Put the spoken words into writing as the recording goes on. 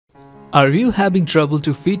Are you having trouble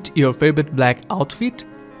to fit your favorite black outfit?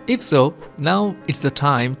 If so, now it's the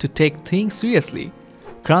time to take things seriously.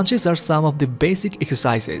 Crunches are some of the basic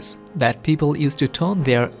exercises that people use to tone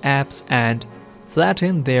their abs and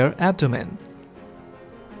flatten their abdomen.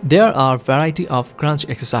 There are a variety of crunch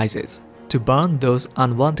exercises to burn those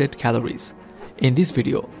unwanted calories. In this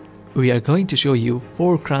video, we are going to show you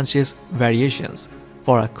 4 crunches variations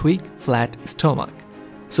for a quick flat stomach.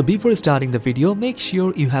 So before starting the video, make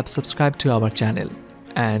sure you have subscribed to our channel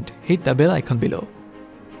and hit the bell icon below.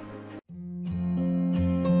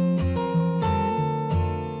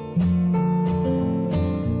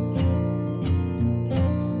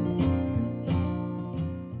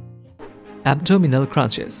 Abdominal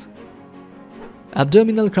crunches.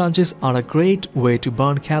 Abdominal crunches are a great way to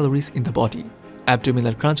burn calories in the body.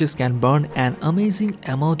 Abdominal crunches can burn an amazing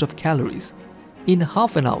amount of calories in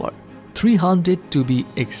half an hour, 300 to be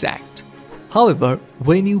exact. However,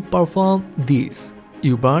 when you perform these,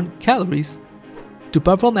 you burn calories. To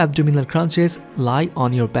perform abdominal crunches, lie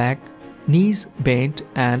on your back, knees bent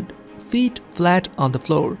and feet flat on the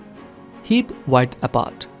floor, hip wide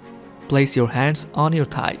apart. Place your hands on your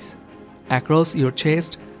thighs, across your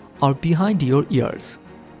chest or behind your ears.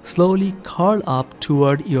 Slowly curl up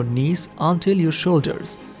toward your knees until your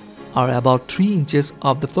shoulders are about 3 inches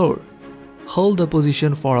off the floor. Hold the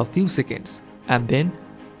position for a few seconds and then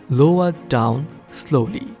lower down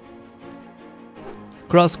slowly.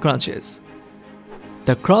 Cross crunches.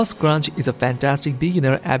 The cross crunch is a fantastic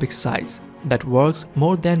beginner ab exercise that works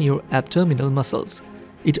more than your abdominal muscles.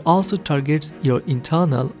 It also targets your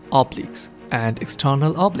internal obliques and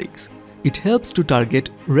external obliques. It helps to target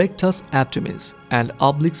rectus abdominis and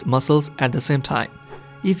obliques muscles at the same time.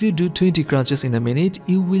 If you do 20 crunches in a minute,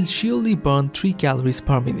 you will surely burn 3 calories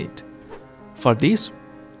per minute. For this,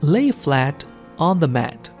 lay flat on the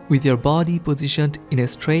mat with your body positioned in a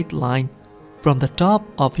straight line from the top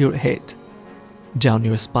of your head, down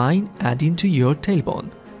your spine and into your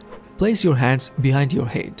tailbone. Place your hands behind your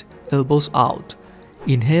head, elbows out.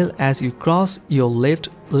 Inhale as you cross your left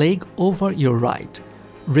leg over your right,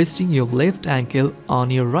 resting your left ankle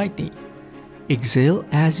on your right knee. Exhale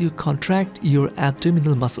as you contract your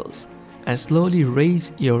abdominal muscles and slowly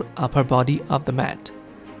raise your upper body off the mat.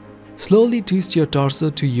 Slowly twist your torso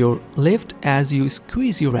to your left as you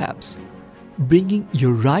squeeze your abs, bringing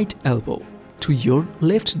your right elbow to your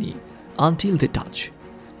left knee until they touch.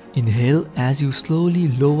 Inhale as you slowly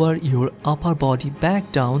lower your upper body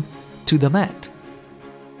back down to the mat.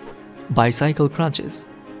 Bicycle crunches.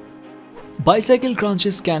 Bicycle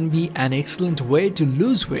crunches can be an excellent way to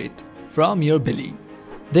lose weight from your belly.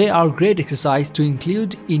 They are great exercise to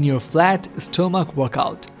include in your flat stomach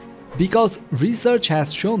workout because research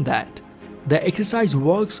has shown that the exercise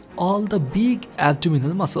works all the big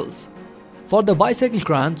abdominal muscles. For the bicycle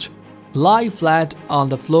crunch, lie flat on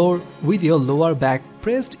the floor with your lower back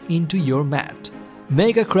pressed into your mat.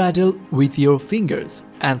 Make a cradle with your fingers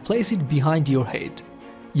and place it behind your head.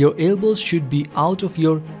 Your elbows should be out of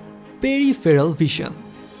your peripheral vision.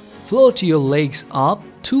 Float your legs up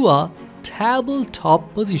to a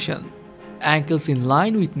tabletop position, ankles in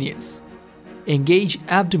line with knees. Engage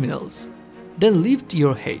abdominals. Then lift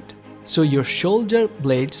your head so your shoulder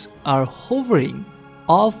blades are hovering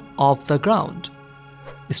off the ground.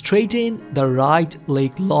 Straighten the right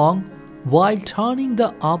leg long while turning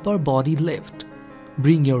the upper body left.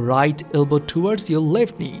 Bring your right elbow towards your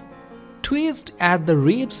left knee. Twist at the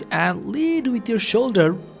ribs and lead with your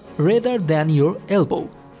shoulder rather than your elbow.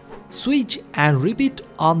 Switch and repeat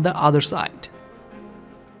on the other side.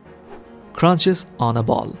 Crunches on a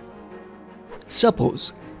ball.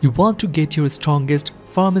 Suppose you want to get your strongest,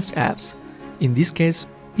 firmest abs. In this case,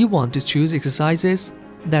 you want to choose exercises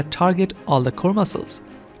that target all the core muscles,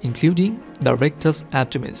 including the rectus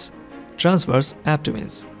abdominis, transverse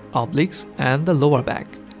abdominis, obliques, and the lower back.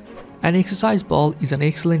 An exercise ball is an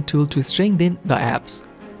excellent tool to strengthen the abs.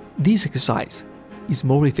 This exercise is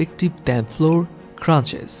more effective than floor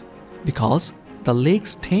crunches because the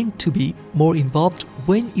legs tend to be more involved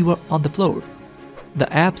when you are on the floor.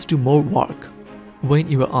 The abs do more work when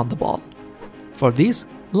you are on the ball. For this,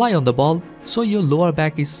 lie on the ball so your lower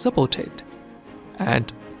back is supported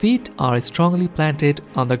and feet are strongly planted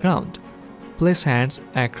on the ground. Place hands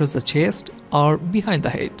across the chest or behind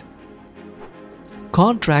the head.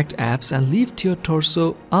 Contract abs and lift your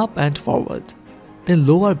torso up and forward. Then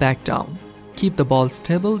lower back down. Keep the ball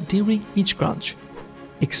stable during each crunch.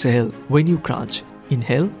 Exhale when you crunch.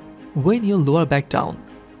 Inhale when you lower back down.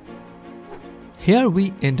 Here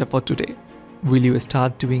we end up for today. Will you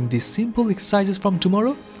start doing these simple exercises from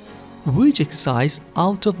tomorrow? Which exercise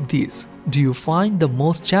out of these do you find the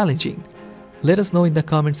most challenging? Let us know in the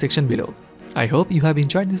comment section below. I hope you have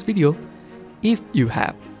enjoyed this video. If you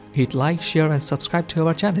have, hit like, share and subscribe to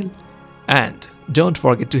our channel. And don't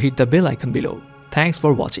forget to hit the bell icon below. Thanks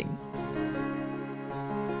for watching.